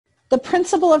The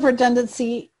principle of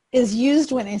redundancy is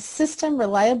used when a system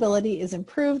reliability is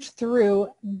improved through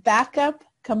backup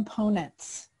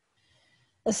components.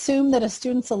 Assume that a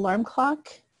student's alarm clock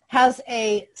has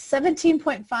a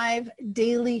 17.5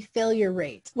 daily failure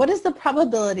rate. What is the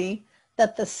probability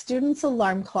that the student's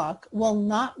alarm clock will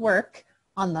not work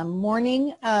on the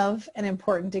morning of an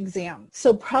important exam?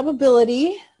 So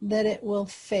probability that it will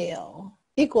fail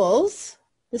equals,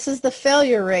 this is the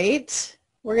failure rate.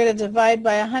 We're going to divide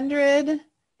by 100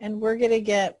 and we're going to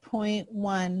get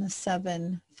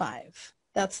 0.175.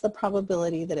 That's the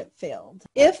probability that it failed.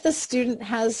 If the student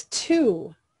has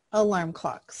 2 alarm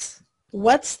clocks,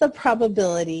 what's the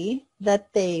probability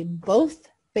that they both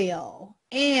fail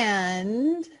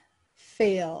and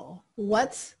fail?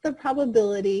 What's the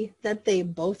probability that they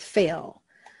both fail?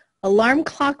 Alarm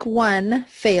clock 1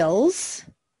 fails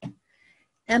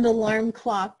and alarm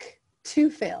clock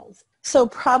 2 fails. So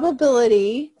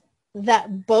probability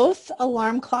that both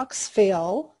alarm clocks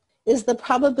fail is the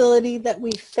probability that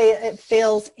it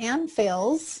fails and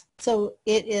fails. So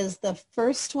it is the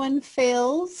first one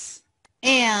fails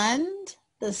and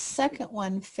the second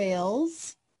one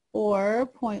fails, or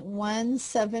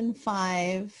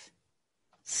 0.175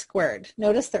 squared.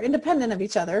 Notice they're independent of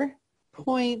each other.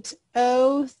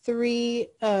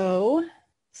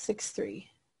 0.03063.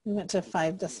 We went to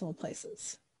 5 decimal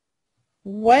places.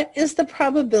 What is the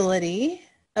probability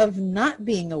of not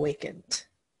being awakened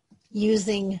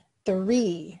using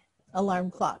 3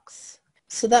 alarm clocks?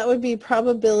 So that would be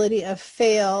probability of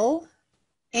fail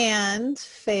and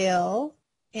fail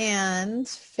and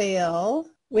fail,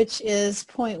 which is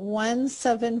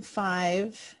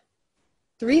 0.175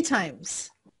 3 times.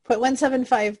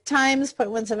 0.175 times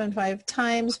 0.175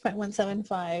 times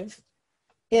 0.175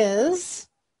 is,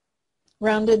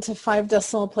 rounded to 5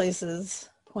 decimal places,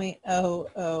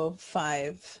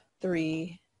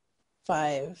 0.00535.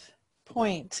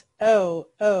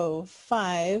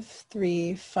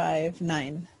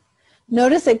 0.005359.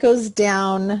 Notice it goes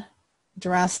down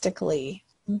drastically.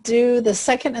 Do the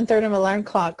second and third alarm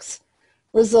clocks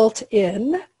result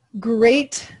in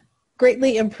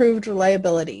greatly improved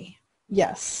reliability?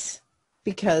 Yes,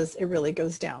 because it really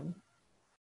goes down.